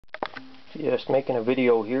Just making a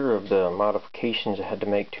video here of the modifications I had to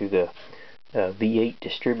make to the V8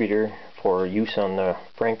 distributor for use on the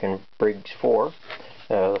Briggs 4.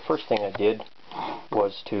 The first thing I did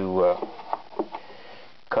was to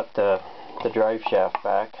cut the drive shaft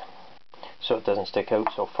back so it doesn't stick out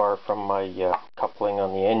so far from my coupling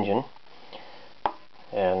on the engine.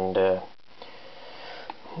 And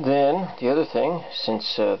then the other thing,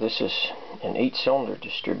 since this is an 8-cylinder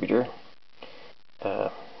distributor,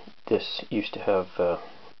 this used to have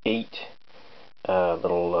 8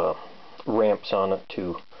 little ramps on it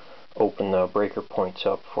to open the breaker points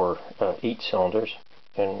up for 8 cylinders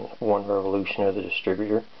in 1 revolution of the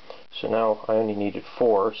distributor. So now I only needed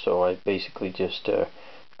 4, so I basically just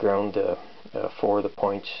ground 4 of the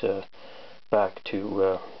points back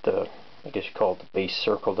to the, I guess you call it the base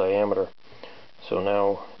circle diameter. So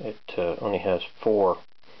now it only has 4,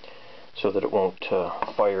 so that it won't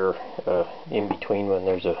fire in between when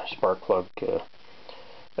there's a spark plug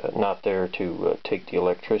not there to take the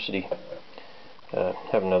electricity.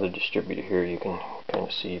 Have another distributor here. You can kind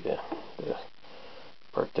of see the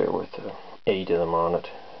part there with 8 of them on it,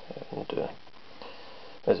 and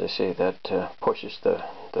as I say, that pushes the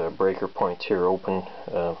breaker points here open,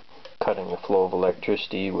 cutting the flow of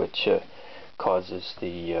electricity, which causes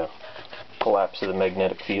the collapse of the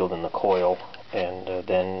magnetic field in the coil, and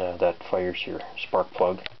then that fires your spark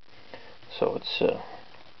plug. So it's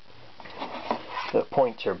the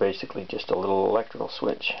points are basically just a little electrical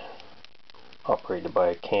switch operated by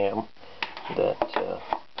a cam that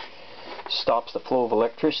stops the flow of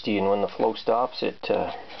electricity, and when the flow stops,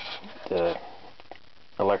 the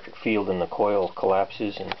electric field in the coil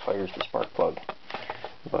collapses and fires the spark plug.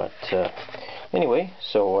 But anyway,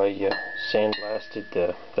 so I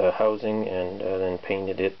sandblasted the housing and then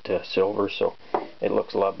painted it silver, so it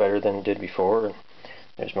looks a lot better than it did before. And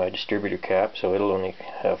there's my distributor cap, so it'll only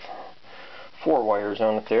have 4 wires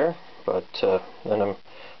on it there. But then I'm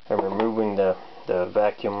removing the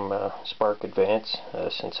vacuum spark advance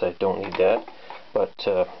since I don't need that. But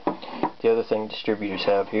the other thing distributors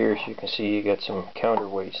have here, as you can see, you got some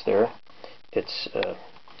counterweights there. It's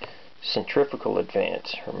centrifugal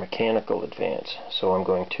advance or mechanical advance, so I'm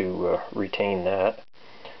going to retain that.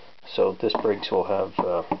 So this Briggs will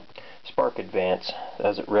have spark advance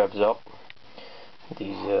as it revs up.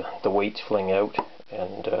 The weights fling out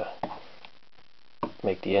and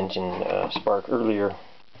make the engine spark earlier.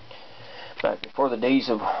 Back before the days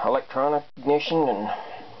of electronic ignition and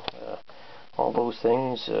all those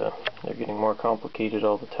things, they're getting more complicated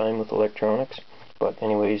all the time with electronics. But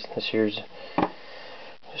anyways, this here's a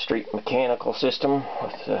straight mechanical system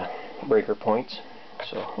with breaker points.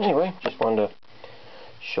 So anyway, just wanted to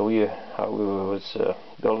show you how I was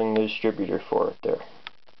building the distributor for it there.